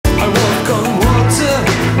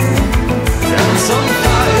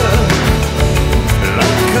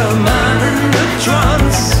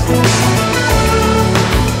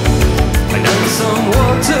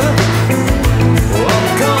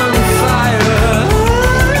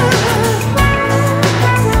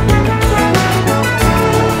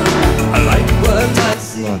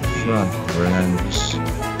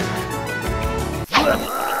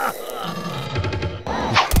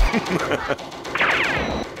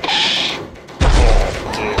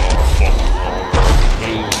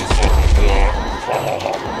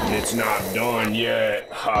It's not done yet.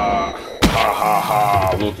 Ha. Ha ha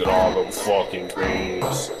ha. Look at all them fucking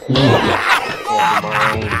beans. Fucking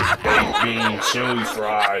my own baked bean chili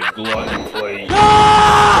fries glutton plate.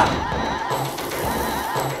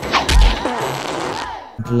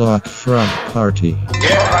 Block frog party.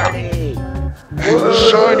 Party!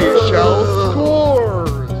 Shiny shell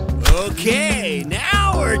scores! Okay,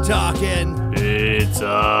 now we're talking. It's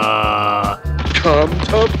Come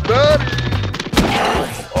to Betty!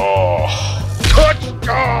 oh.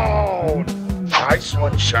 Touchdown! Nice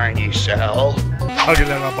one, Shiny Shell.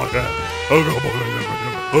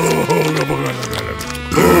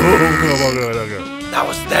 That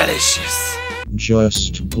was delicious.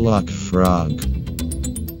 Just block frog.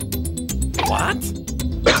 What?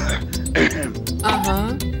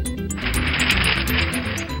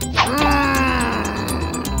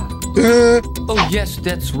 Oh yes,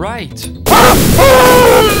 that's right.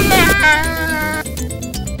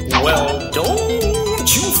 Well,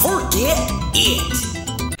 don't you forget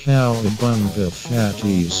it. Cowabunga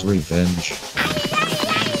Fatty's Revenge.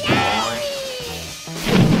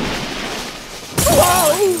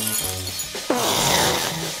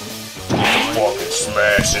 Fucking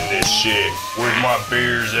smashing this shit. Where's my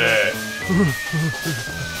beers at?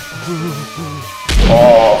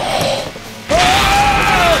 Oh.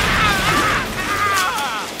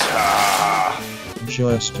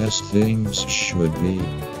 Just as things should be.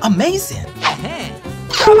 Amazing.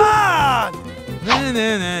 Come on!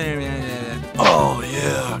 Oh,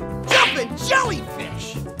 yeah. Jumping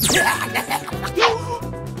jellyfish!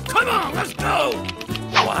 Come on, let's go!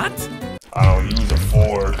 What? I don't use a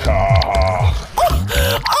fork. Ha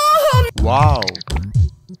Wow.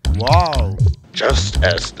 Wow. Just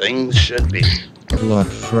as things should be. Block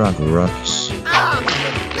frog rocks. I'm the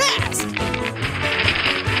best!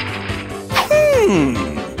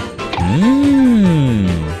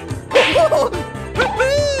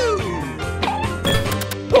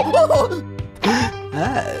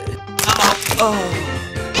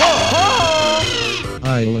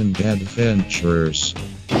 Island Adventures.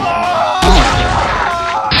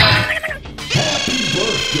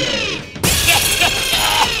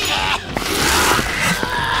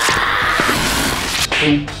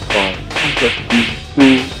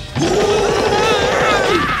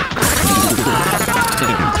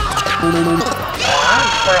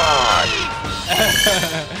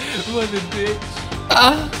 What a bitch.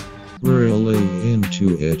 Really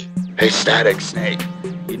into it. Hey, Static Snake.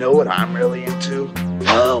 You know what I'm really into?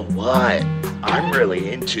 Oh, what? I'm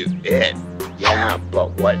really into it. Yeah,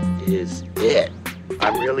 but what is it?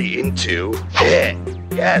 I'm really into it.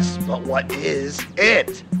 Yes, but what is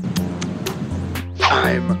it?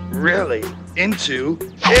 I'm really into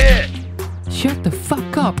it. Shut the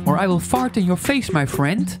fuck up, or I will fart in your face, my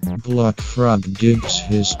friend. Block frog digs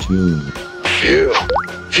his tube. Phew,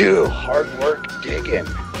 hard work digging.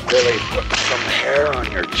 Really putting some hair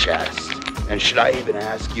on your chest. And should I even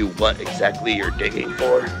ask you what exactly you're digging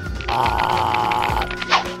for?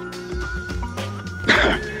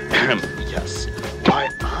 Yes,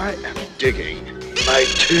 I am digging my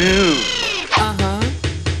tube.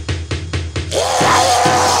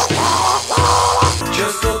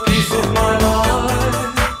 Just a piece of my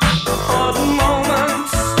life. For the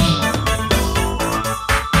moments.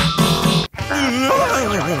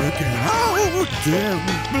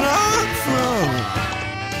 Blood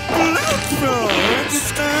flow!